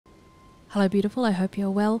Hello beautiful, I hope you're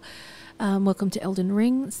well. Welcome to Elden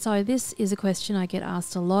Ring. So this is a question I get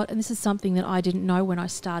asked a lot, and this is something that I didn't know when I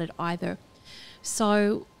started either.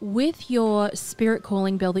 So with your spirit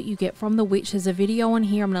calling bell that you get from the witch, there's a video on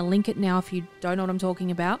here. I'm going to link it now if you don't know what I'm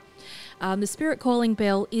talking about. The spirit calling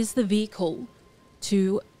bell is the vehicle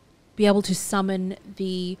to be able to summon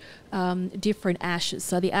the different ashes.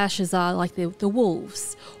 So the ashes are like the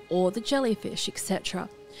wolves or the jellyfish, etc.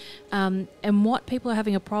 And what people are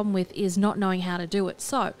having a problem with is not knowing how to do it.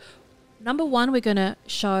 So number one, we're going to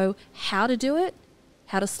show how to do it,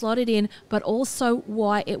 how to slot it in, but also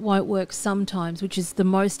why it won't work sometimes, which is the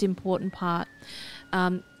most important part.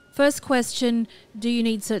 First question, do you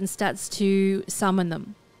need certain stats to summon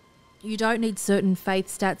them? You don't need certain faith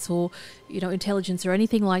stats or, intelligence or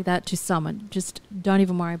anything like that to summon. Just don't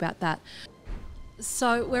even worry about that.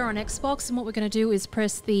 So we're on Xbox, and what we're going to do is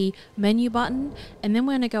press the menu button, and then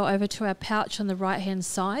we're going to go over to our pouch on the right hand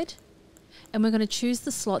side, and we're going to choose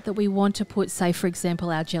the slot that we want to put, say for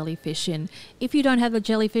example, our jellyfish in. If you don't have the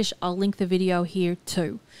jellyfish, I'll link the video here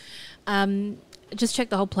too. Just check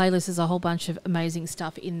the whole playlist. There's a whole bunch of amazing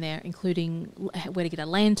stuff in there, including where to get a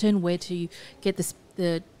lantern, where to get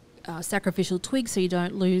the sacrificial twig so you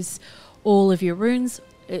don't lose all of your runes.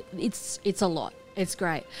 It's a lot. It's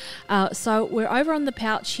great. So we're over on the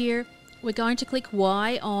pouch here. We're going to click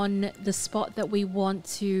Y on the spot that we want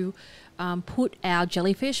to put our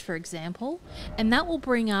jellyfish, for example, and that will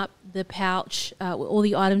bring up the pouch, all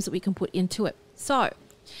the items that we can put into it. So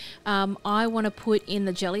I want to put in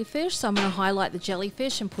the jellyfish, so I'm going to highlight the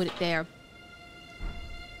jellyfish and put it there.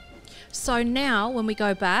 So now when we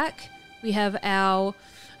go back, we have our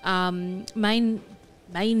main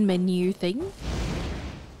menu thing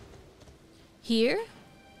here,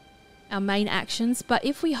 our main actions. But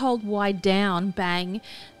if we hold Y down, bang,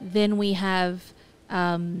 then we have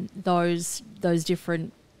those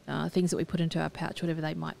different things that we put into our pouch, whatever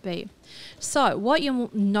they might be. So what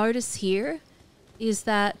you'll notice here is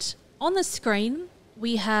that on the screen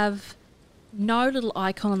we have no little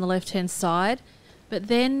icon on the left hand side, but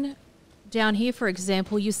then down here, for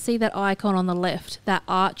example, you see that icon on the left, that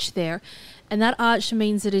arch there. And that arch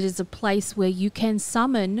means that it is a place where you can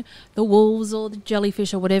summon the wolves or the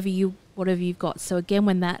jellyfish or whatever you've got. So again,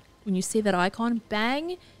 when you see that icon,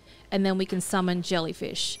 bang, and then we can summon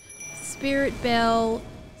jellyfish. Spirit bell,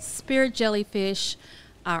 spirit jellyfish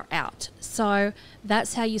are out. So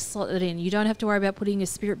that's how you slot it in. You don't have to worry about putting a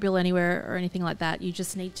spirit bell anywhere or anything like that. You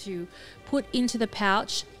just need to put into the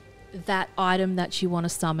pouch that item that you want to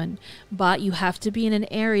summon, but you have to be in an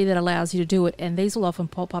area that allows you to do it, and these will often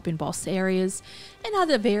pop up in boss areas and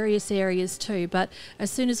other various areas too. But as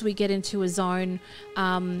soon as we get into a zone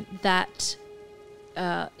that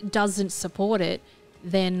doesn't support it,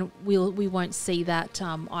 then we won't see that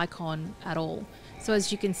icon at all. So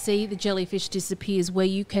as you can see, the jellyfish disappears where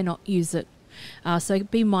you cannot use it. So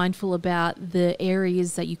be mindful about the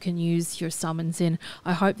areas that you can use your summons in.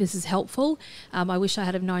 I hope this is helpful. I wish I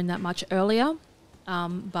had have known that much earlier,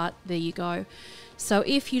 but there you go. So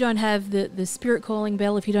if you don't have the spirit calling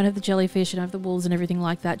bell, if you don't have the jellyfish, you don't have the wolves and everything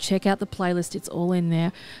like that, check out the playlist. It's all in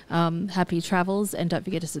there. Happy travels, and don't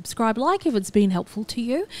forget to subscribe, like if it's been helpful to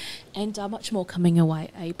you, and much more coming away.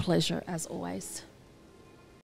 A pleasure as always.